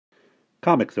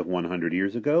Comics of 100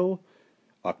 Years Ago,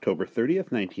 October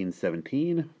 30th,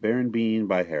 1917, Baron Bean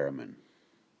by Harriman.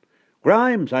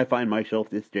 Grimes, I find myself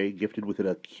this day gifted with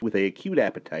a acute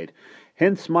appetite.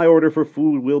 Hence my order for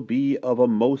food will be of a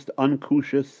most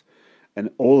unctuous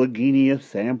and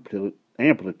oleaginous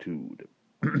amplitude.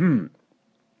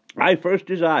 I first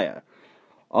desire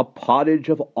a pottage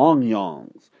of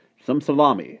onions, some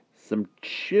salami, some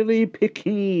chili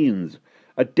piquines,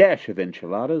 a dash of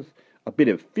enchiladas, a bit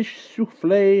of fish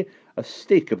souffle, a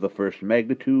steak of the first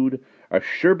magnitude, a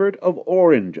sherbet of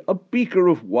orange, a beaker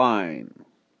of wine,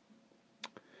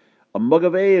 a mug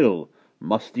of ale,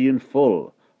 musty and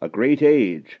full, a great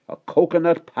age, a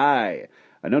coconut pie,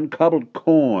 an uncobbed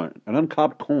corn,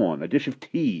 a dish of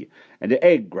tea, and an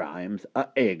egg, Grimes, a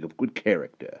egg of good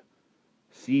character.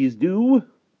 Seize due?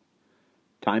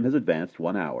 Time has advanced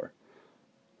 1 hour.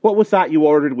 What was that you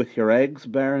ordered with your eggs,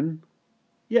 Baron?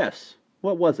 Yes,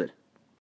 what was it?